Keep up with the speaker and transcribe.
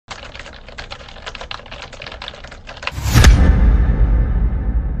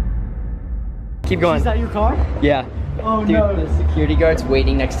Keep going. Is that your car? Yeah. Oh Dude, no. the security guard's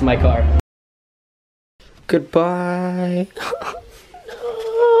waiting next to my car. Goodbye.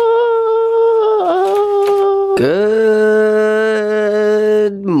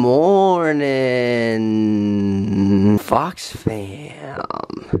 Good morning, Fox fam.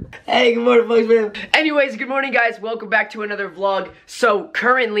 Hey, good morning, Fox fam. Anyways, good morning, guys. Welcome back to another vlog. So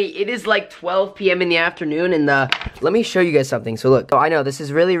currently, it is like 12 p.m. in the afternoon, and let me show you guys something. So look, I know this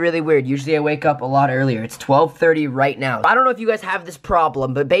is really, really weird. Usually, I wake up a lot earlier. It's 12:30 right now. I don't know if you guys have this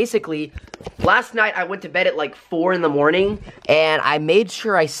problem, but basically, last night I went to bed at like 4 in the morning, and I made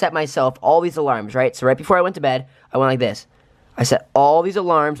sure I set myself all these alarms, right? So right before I went to bed, I went like this. I set all these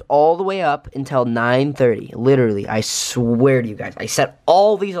alarms all the way up until 9:30. Literally, I swear to you guys, I set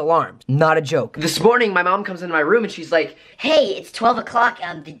all these alarms. Not a joke. This morning, my mom comes into my room and she's like, "Hey, it's 12 o'clock.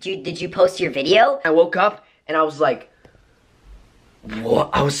 Did you post your video?" I woke up and I was like, what?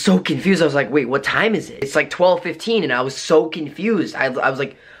 I was so confused. I was like, wait, what time is it? It's like 12:15 and I was so confused. I was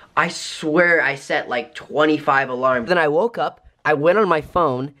like, I swear I set like 25 alarms. Then I woke up, I went on my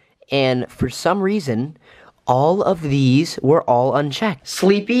phone, and for some reason, all of these were all unchecked.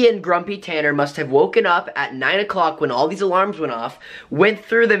 Sleepy and grumpy Tanner must have woken up at 9 o'clock when all these alarms went off, went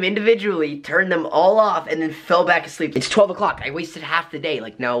through them individually, turned them all off, and then fell back asleep. It's 12 o'clock. I wasted half the day.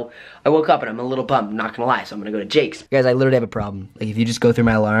 Like, now I woke up and I'm a little bummed, I'm not gonna lie, so I'm gonna go to Jake's. Guys, I literally have a problem. Like, if you just go through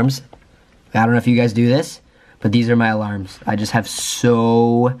my alarms, I don't know if you guys do this, but these are my alarms. I just have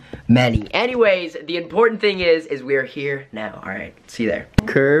so many. Anyways, the important thing is we're here now. All right, see you there.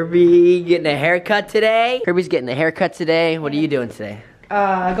 Kirby getting a haircut today. Kirby's getting a haircut today. What are you doing today?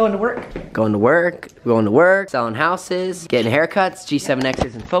 Going to work. Going to work, selling houses, getting haircuts, G7X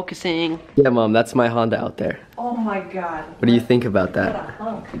isn't focusing. Yeah, Mom, that's my Honda out there. Oh my god. What do you think about that? What a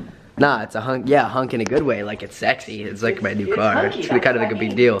hunk. Nah, it's a hunk, yeah, a hunk in a good way, like it's sexy. It's like my new car. hunky, It's that's kind of what like a I big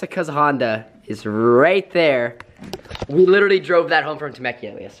mean. deal. It's because Honda is right there. We literally drove that home from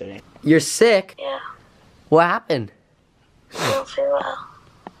Temecula yesterday. You're sick? Yeah, What happened? I don't feel well.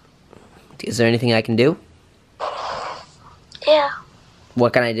 Is there anything I can do? Yeah,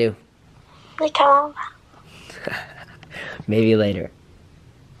 What can I do? you come. Maybe later.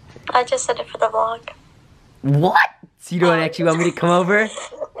 I just said it for the vlog. What? So you don't actually want me to come over?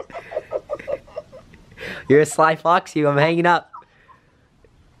 You're a sly foxy, I'm hanging up.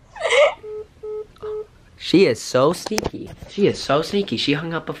 She is so sneaky. She is so sneaky. She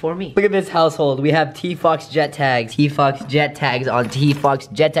hung up before me. Look at this household. We have T-Fox jet tags. T-Fox jet tags on T-Fox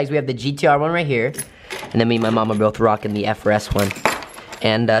jet tags. We have the GTR one right here. And then me and my mom are both rocking the FRS one.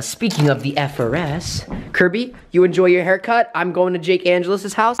 And speaking of the FRS, Kirby, you enjoy your haircut? I'm going to Jake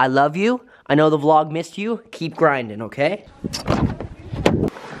Angelus's house. I love you. I know the vlog missed you. Keep grinding, okay?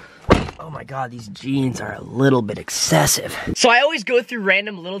 Oh my god, these jeans are a little bit excessive. So I always go through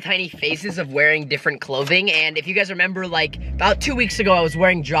random little tiny phases of wearing different clothing, and if you guys remember, like about 2 weeks ago I was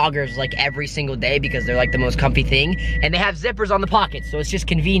wearing joggers like every single day because they're like the most comfy thing, and they have zippers on the pockets, so it's just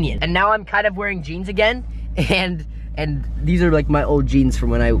convenient. And now I'm kind of wearing jeans again, and these are like my old jeans from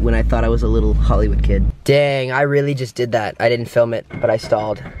when I thought I was a little Hollywood kid. Dang, I really just did that. I didn't film it, but I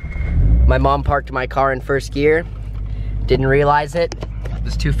stalled. My mom parked my car in first gear, didn't realize it.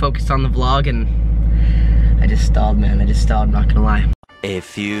 Was too focused on the vlog and I just stalled, man. I just stalled, I'm not gonna lie. A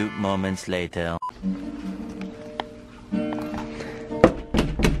few moments later.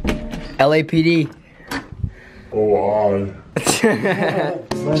 LAPD. Oh, on.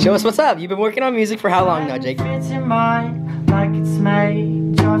 Show us what's up. You've been working on music for how long now, Jake? It's in mine, like it's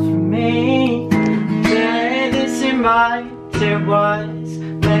made just for me. Yeah, this in mind, it was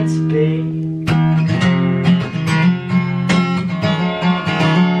meant to be.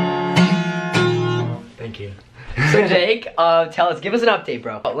 Thank you. So Jake, give us an update,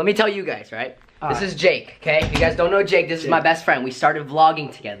 bro. Let me tell you guys, right? This is Jake, okay? If you guys don't know Jake, this is my best friend. We started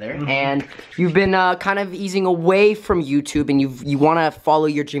vlogging together, and you've been kind of easing away from YouTube, and you want to follow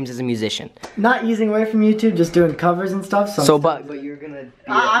your dreams as a musician. Not easing away from YouTube, just doing covers and stuff. So, but you're gonna be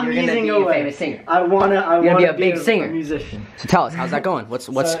I'm you're gonna easing be away. a famous singer. I wanna be a big singer. musician. So tell us, how's that going? What's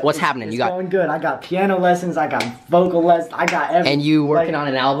happening? It's You got going good. I got piano lessons. I got vocal lessons. I got everything. and you working on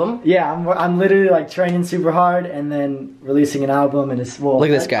an album? Yeah, I'm literally like training super hard and then releasing an album, and it's Look at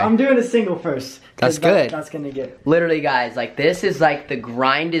this guy. I'm doing a single first. That's good. That's gonna get. Literally, guys, like this is like the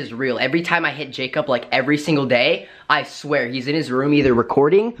grind is real. Every time I hit Jacob, like every single day, I swear he's in his room either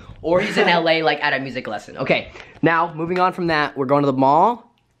recording or he's in LA like at a music lesson. Okay, now moving on from that, we're going to the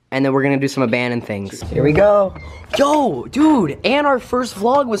mall and then we're gonna do some abandoned things. Here we go. Yo, dude, and our first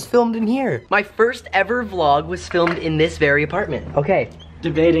vlog was filmed in here. My first ever vlog was filmed in this very apartment. Okay,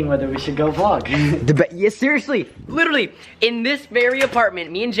 debating whether we should go vlog. Yeah, seriously, literally, in this very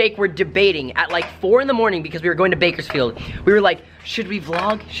apartment, me and Jake were debating at like 4 in the morning because we were going to Bakersfield. We were like, should we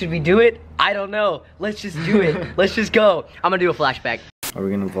vlog? Should we do it? I don't know. Let's just do it. Let's just go. I'm gonna do a flashback. Are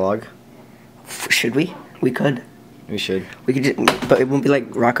we gonna vlog? Should we? We could. We should. We could just, but it won't be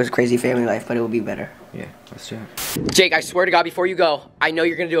like Rocco's Crazy Family Life, but it will be better. Yeah, let's do it. Jake, I swear to God, before you go, I know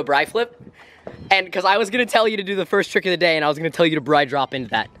you're gonna do a bride flip. And because I was gonna tell you to do the first trick of the day, and I was gonna tell you to bride drop into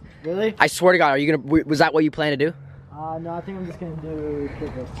that. Really? I swear to God, are you gonna, was that what you plan to do? No, I think I'm just gonna do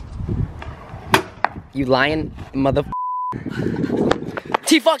this. You lying mother.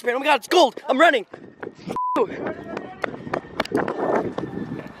 T-Fox, man, oh my God, it's gold, I'm running.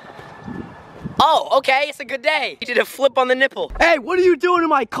 Oh, okay, it's a good day. You did a flip on the nipple. Hey, what are you doing in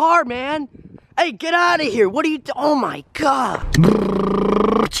my car, man? Hey, get out of here. What are you oh my God.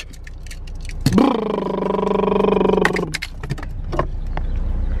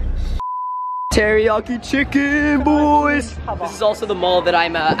 Teriyaki chicken, boys. This is also the mall that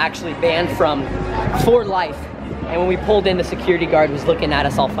I'm actually banned from for life. And when we pulled in, the security guard was looking at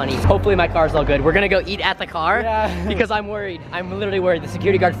us all funny. Hopefully my car's all good. We're gonna go eat at the car because I'm worried. I'm literally worried. The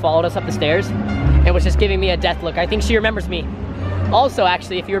security guard followed us up the stairs and was just giving me a death look. I think she remembers me. Also,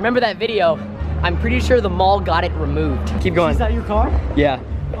 actually, if you remember that video, I'm pretty sure the mall got it removed. Keep going. Is that your car? Yeah.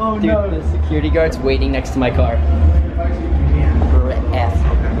 Oh Dude, no. the security guard's waiting next to my car.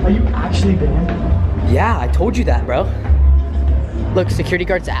 Are you actually banned? Yeah, I told you that, bro. Look, security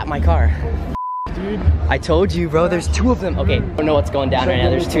guard's at my car. Dude. I told you, bro, there's 2 of them. Okay, I don't know what's going down right now.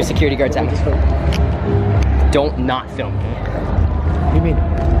 There's 2 security guards at me. Don't not film me. What do you mean?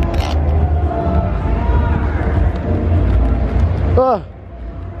 Oh.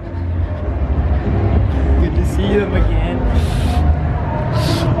 Good to see them again.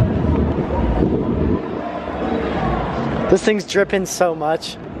 This thing's dripping so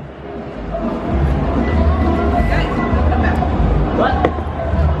much. What?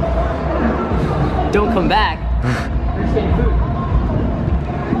 Don't come back. We're just getting food.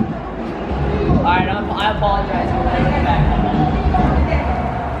 Alright, I apologize for letting you come back.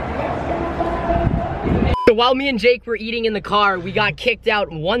 So while me and Jake were eating in the car, we got kicked out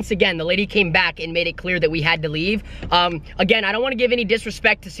once again. The lady came back and made it clear that we had to leave. Again, I don't want to give any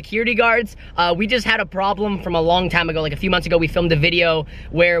disrespect to security guards. We just had a problem from a long time ago. Like a few months ago, we filmed a video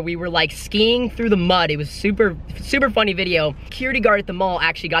where we were like skiing through the mud. It was super funny video. Security guard at the mall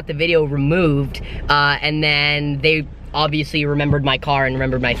actually got the video removed, and then they obviously remembered my car and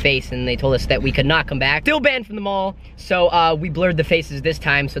remembered my face, and they told us that we could not come back. Still banned from the mall, so we blurred the faces this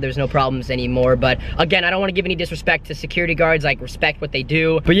time, so there's no problems anymore. But again, I don't want to give any disrespect to security guards. Like, respect what they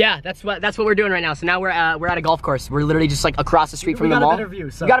do. But yeah, that's what we're doing right now. So now we're at a golf course. We're literally just like across the street from the mall. We got a better view.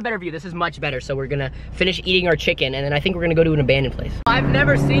 So. We got a better view. This is much better. So we're gonna finish eating our chicken, and then I think we're gonna go to an abandoned place. I've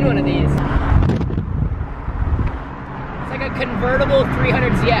never seen one of these. It's like a convertible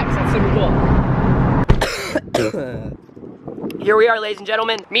 300ZX. That's super cool. Here we are, ladies and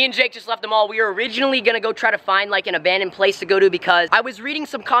gentlemen. Me and Jake just left the mall. We were originally gonna go try to find like an abandoned place to go to because I was reading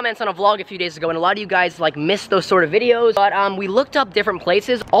some comments on a vlog a few days ago and a lot of you guys like missed those sort of videos. But we looked up different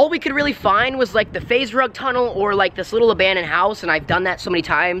places. All we could really find was like the phase rug tunnel or like this little abandoned house, and I've done that so many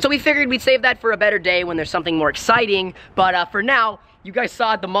times. So we figured we'd save that for a better day when there's something more exciting. But for now, you guys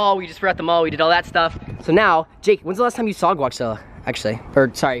saw at the mall. We just were at the mall. We did all that stuff. So now, Jake, when's the last time you saw Guaczilla, actually?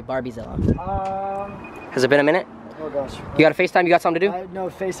 Or sorry, Barbiezilla. Has it been a minute? Oh gosh. You got a FaceTime? You got something to do? No,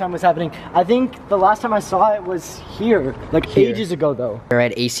 FaceTime was happening. I think the last time I saw it was here. Like ages ago though. We're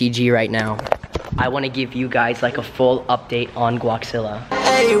at ACG right now. I want to give you guys like a full update on Guaczilla.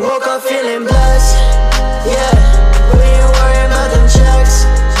 Hey, woke up feeling blessed. Yeah, we ain't worried about them checks.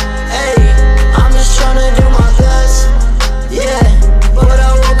 Hey, I'm just trying to do my best. Yeah, but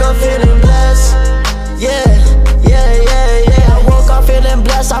I woke up feeling blessed. Yeah. I woke up feeling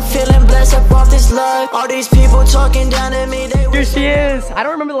blessed. I'm feeling blessed about this life. All these people talking down at me. Here she is. I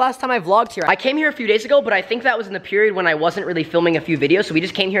don't remember the last time I vlogged here. I came here a few days ago, but I think that was in the period when I wasn't really filming a few videos, so we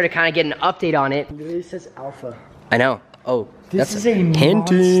just came here to kind of get an update on it. It really says alpha. I know. Oh, This is a hinting.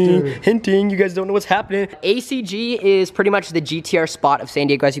 monster. Hinting. You guys don't know what's happening. ACG is pretty much the GTR spot of San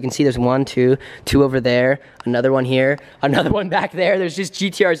Diego. As you can see, there's 1, 2 over there, another one here, another one back there. There's just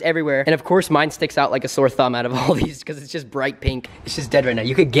GTRs everywhere. And of course, mine sticks out like a sore thumb out of all these because it's just bright pink. It's just dead right now.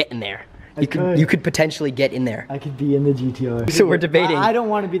 You could get in there. You could potentially get in there. I could be in the GTR. So we're debating. I don't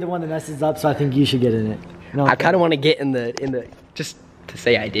want to be the one that messes up, so I think you should get in it. No, I kind of want to get in the just to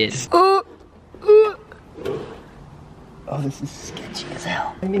say I did. Oh, this is sketchy as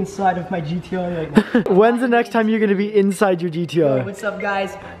hell. I'm inside of my GTR right now. When's the next time you're gonna be inside your GTR? What's up,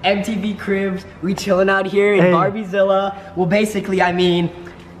 guys? MTV Cribs. We chilling out here in Barbiezilla. Well, basically, I mean,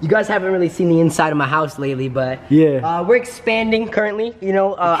 you guys haven't really seen the inside of my house lately, but yeah, we're expanding currently. You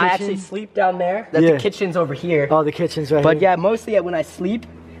know, I actually sleep down there. The kitchen's over here. Oh, the kitchen's right here. But yeah, mostly when I sleep,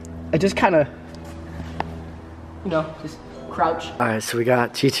 I just kind of, you know, just crouch. All right, so we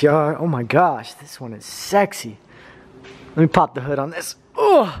got GTR. Oh my gosh, this one is sexy. Let me pop the hood on this.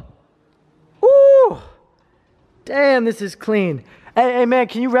 Oh, ooh, damn, this is clean. Hey, man,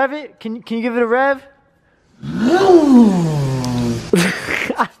 can you rev it? Can you give it a rev?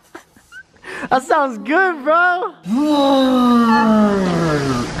 That sounds good, bro.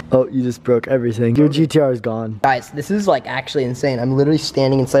 Oh, you just broke everything. Your GTR is gone. Guys, this is like actually insane. I'm literally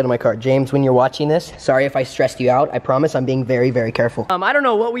standing inside of my car. James, when you're watching this, sorry if I stressed you out. I promise I'm being very, very careful. I don't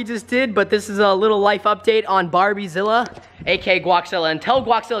know what we just did, but this is a little life update on Barbiezilla, aka Guaxilla. Until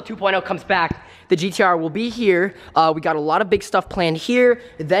Guaxilla 2.0 comes back, the GTR will be here. We got a lot of big stuff planned here.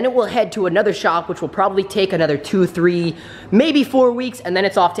 Then it will head to another shop, which will probably take another 2, 3, maybe 4 weeks, and then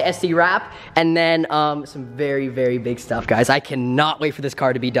it's off to SD Wrap, and then some very, very big stuff, guys. I cannot wait for this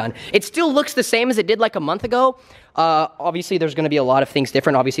car to be done. It still looks the same as it did like a month ago. Obviously, there's gonna be a lot of things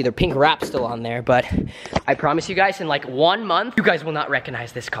different. Obviously, the pink wrap's still on there, but I promise you guys, in like 1 month, you guys will not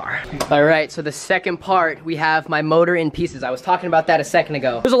recognize this car. All right, so the second part, we have my motor in pieces. I was talking about that a second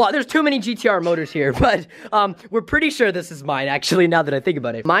ago. There's too many GTR motors here, but we're pretty sure this is mine, actually, now that I think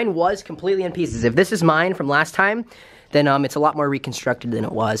about it. Mine was completely in pieces. If this is mine from last time, then it's a lot more reconstructed than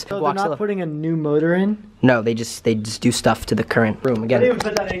it was. So they're not putting a new motor in? No, they just do stuff to the current room again. I didn't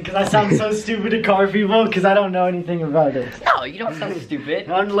put that in because I sound so stupid to car people because I don't know anything about this. No, you don't sound stupid.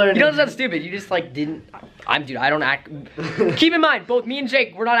 I'm learning. You don't sound stupid. You just like didn't. Dude, I don't act. Keep in mind, both me and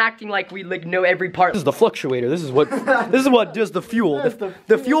Jake, we're not acting like we like know every part. This is the fluctuator. This is what does the fuel.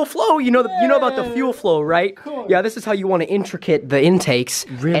 The fuel flow. You know about the fuel flow, right? Cool. Yeah, this is how you want to intricate the intakes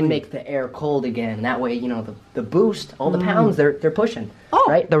and make the air cold again. That way, you know the boost, all the pounds they're pushing. Oh.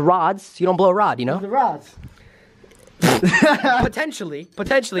 Right? The rods. You don't blow a rod, you know. The rods. Potentially.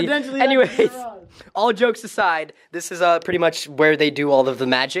 Anyways, all jokes aside, this is pretty much where they do all of the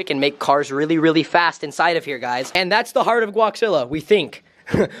magic and make cars really, really fast inside of here, guys. And that's the heart of Guaxilla, we think.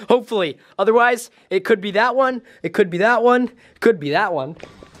 Hopefully. Otherwise, it could be that one, it could be that one, it could be that one.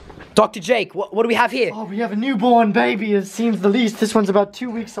 Talk to Jake. What do we have here? Oh, we have a newborn baby, it seems the least. This one's about 2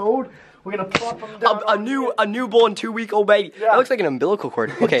 weeks old. We're gonna plop them down. A newborn 2-week-old baby. Yeah. That looks like an umbilical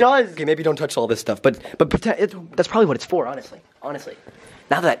cord. Okay. It does. Okay, maybe don't touch all this stuff, but that's probably what it's for, honestly.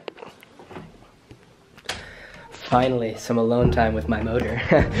 Now that. Finally, some alone time with my motor.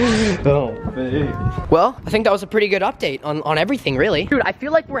 Oh, baby. Well, I think that was a pretty good update on everything, really. Dude, I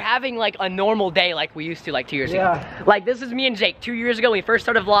feel like we're having like a normal day like we used to like 2 years ago. Like, this is me and Jake 2 years ago when we first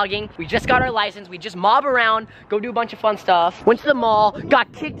started vlogging. We just got our license. We just mob around, go do a bunch of fun stuff. Went to the mall,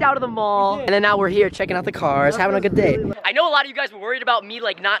 got kicked out of the mall, and then now we're here checking out the cars, having a good day. I know a lot of you guys were worried about me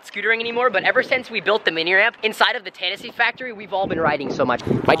like not scootering anymore, but ever since we built the mini ramp inside of the Tennessee factory, we've all been riding so much.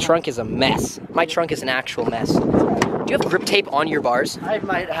 My trunk is a mess. My trunk is an actual mess. Do you have grip tape on your bars? I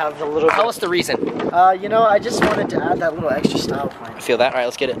might have a little bit. Tell us the reason. You know, I just wanted to add that little extra style point. I feel that? All right,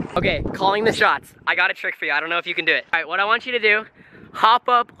 let's get it. Okay, calling the shots. I got a trick for you. I don't know if you can do it. All right, what I want you to do, hop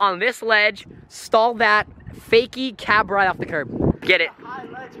up on this ledge, stall that, fakey cab right off the curb. Get it. High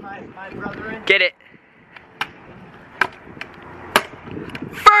ledge, my brethren. Get it.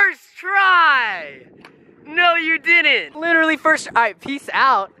 First try! No, you didn't. Literally first. All right, peace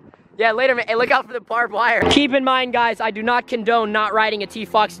out. Yeah, later, man. Hey, look out for the barbed wire. Keep in mind, guys, I do not condone not riding a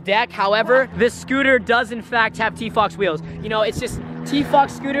T-Fox deck. However, this scooter does, in fact, have T-Fox wheels. You know, it's just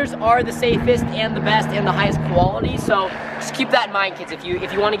T-Fox scooters are the safest and the best and the highest quality. So just keep that in mind, kids, if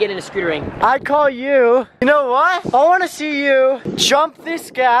you want to get into scootering. I call you. You know what? I want to see you jump this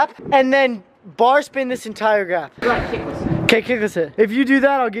gap and then bar spin this entire gap. You gotta kick this. Okay, kick this it. If you do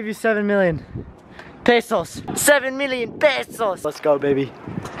that, I'll give you 7 million pesos. 7 million pesos. Let's go, baby.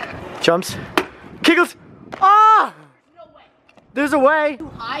 Jumps. Kickles. Ah! No way. There's a way. Too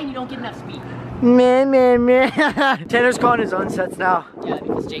high and you don't get enough speed. Man. Tanner's calling his own sets now. Yeah,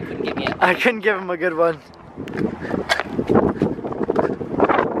 because Jake couldn't give me it. I couldn't give him a good one.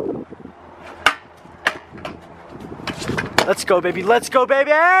 Let's go, baby. Let's go,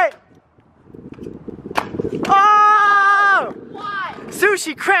 baby. Oh! Why?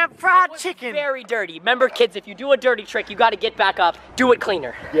 Sushi, cramp, fried chicken. Very dirty. Remember, kids, if you do a dirty trick, you got to get back up, do it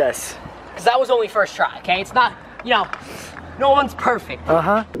cleaner. Yes. Because that was only first try, okay? It's not, you know, no one's perfect.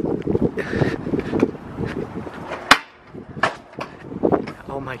 Uh-huh.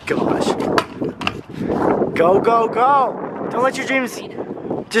 Oh my gosh. Go, go, go. Don't let your dreams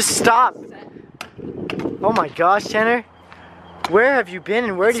just stop. Oh my gosh, Tanner. Where have you been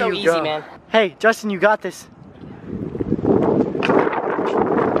and where do you easy, go? Man. Hey, Justin, you got this.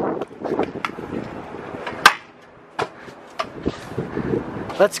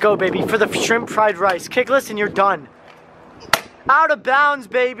 Let's go, baby, for the shrimp fried rice. Kickless and you're done. Out of bounds,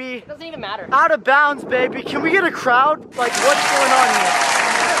 baby. It doesn't even matter. Out of bounds, baby. Can we get a crowd? Like, what's going on here?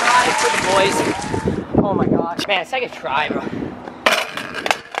 Try for the boys. Oh my gosh. Man, second try, bro. Let's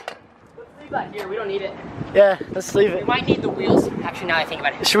leave that here. We don't need it. Yeah, let's leave We it. might need the wheels. Actually, now I think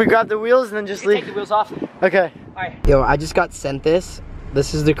about it. Should we grab the wheels and then just leave? Take the wheels off. Okay. Alright. Yo, I just got sent this.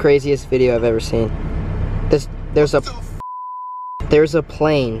 This is the craziest video I've ever seen. There's a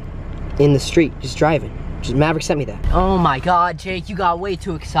plane in the street just driving. Just Maverick sent me that. Oh my god, Jake, you got way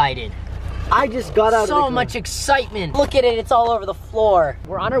too excited. I just got out of the So car. much excitement. Look at it, it's all over the floor.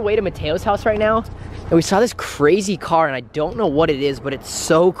 We're on our way to Mateo's house right now, and we saw this crazy car, and I don't know what it is, but it's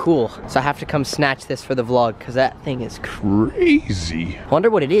so cool. So I have to come snatch this for the vlog, because that thing is crazy. Wonder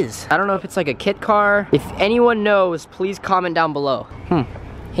what it is. I don't know if it's like a kit car. If anyone knows, please comment down below.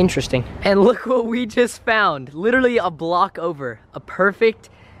 Interesting. And look what we just found. Literally a block over. A perfect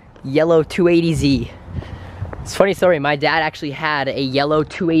yellow 280Z. It's a funny story, my dad actually had a yellow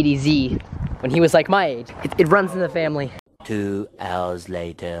 280Z when he was like my age. It runs in the family. 2 hours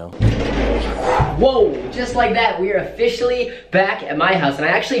later. Whoa, just like that, we are officially back at my house, and I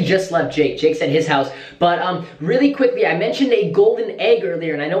actually just left Jake. Jake's at his house, but really quickly, I mentioned a golden egg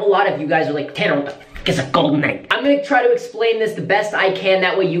earlier, and I know a lot of you guys are like, Tanner, what the f is a golden egg? I'm gonna try to explain this the best I can,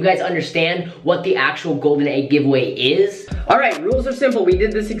 that way you guys understand what the actual golden egg giveaway is. Alright, rules are simple. We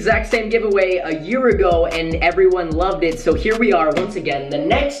did this exact same giveaway a year ago, and everyone loved it, so here we are once again, the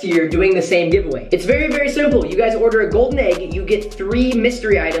next year, doing the same giveaway. It's very, very simple. You guys order a golden egg, you get 3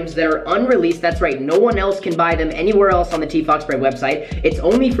 mystery items that are unreleased. That's right, no one else can buy them anywhere else on the TFoxBread website. It's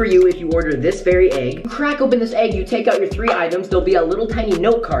only for you if you order this very egg. You crack open this egg, you take out your 3 items, there'll be a little tiny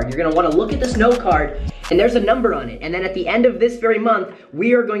note card. You're gonna wanna look at this note card, and there's a number on it. And then at the end of this very month,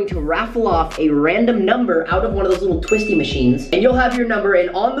 we are going to raffle off a random number out of one of those little twisty machines. And you'll have your number, and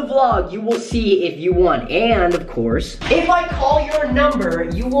on the vlog, you will see if you won. And of course, if I call your number,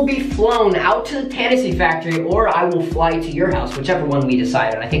 you will be flown out to the Tennessee factory, or I will fly to your house, whichever one we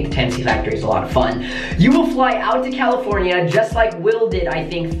decide on. I think the Tennessee factory is a lot of fun. You will fly out to California, just like Will did, I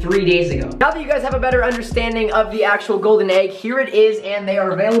think, 3 days ago. Now that you guys have a better understanding of the actual golden egg, here it is, and they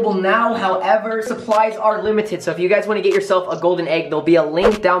are available now. However, supplies are limited, so if you guys want to get yourself a golden egg, there'll be a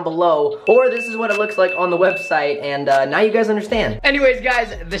link down below, or this is what it looks like on the website, and now you guys understand. Anyways,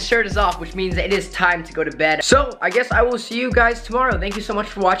 guys, the shirt is off, which means it is time to go to bed. So, I guess I will see you guys tomorrow. Thank you so much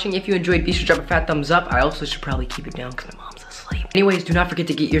for watching. If you enjoyed, be sure to drop a fat thumbs up. I also should probably keep it down because my mom's asleep. Anyways, do not forget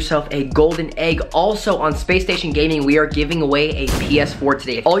to get yourself a golden egg. Also, on Space Station Gaming, we are giving away a PS4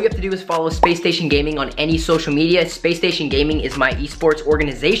 today. All you have to do is follow Space Station Gaming on any social media. Space Station Gaming is my esports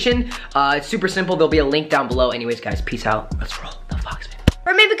organization. It's super simple. There'll be a link down below. Anyways, guys, peace out. Let's roll the Fox.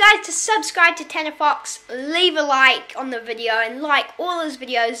 Remember, guys, to subscribe to Tannerfox, leave a like on the video, and like all his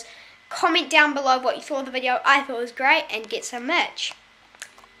videos. Comment down below what you thought of the video. I thought it was great, and get some merch.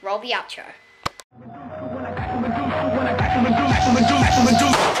 Roll the outro.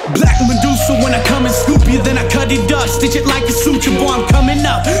 Black Medusa, when I come and scoop you, then I cut it up, stitch it like a suture. Boy, I'm coming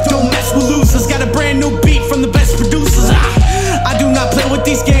up. Don't mess with losers. Got a brand new beat from the best producers. I do not play with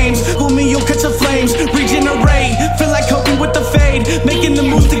these games. Fool me, you'll catch the flames. Regenerate, feel like coping with the fade, making the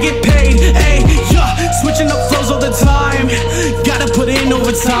moves to get paid. Ay,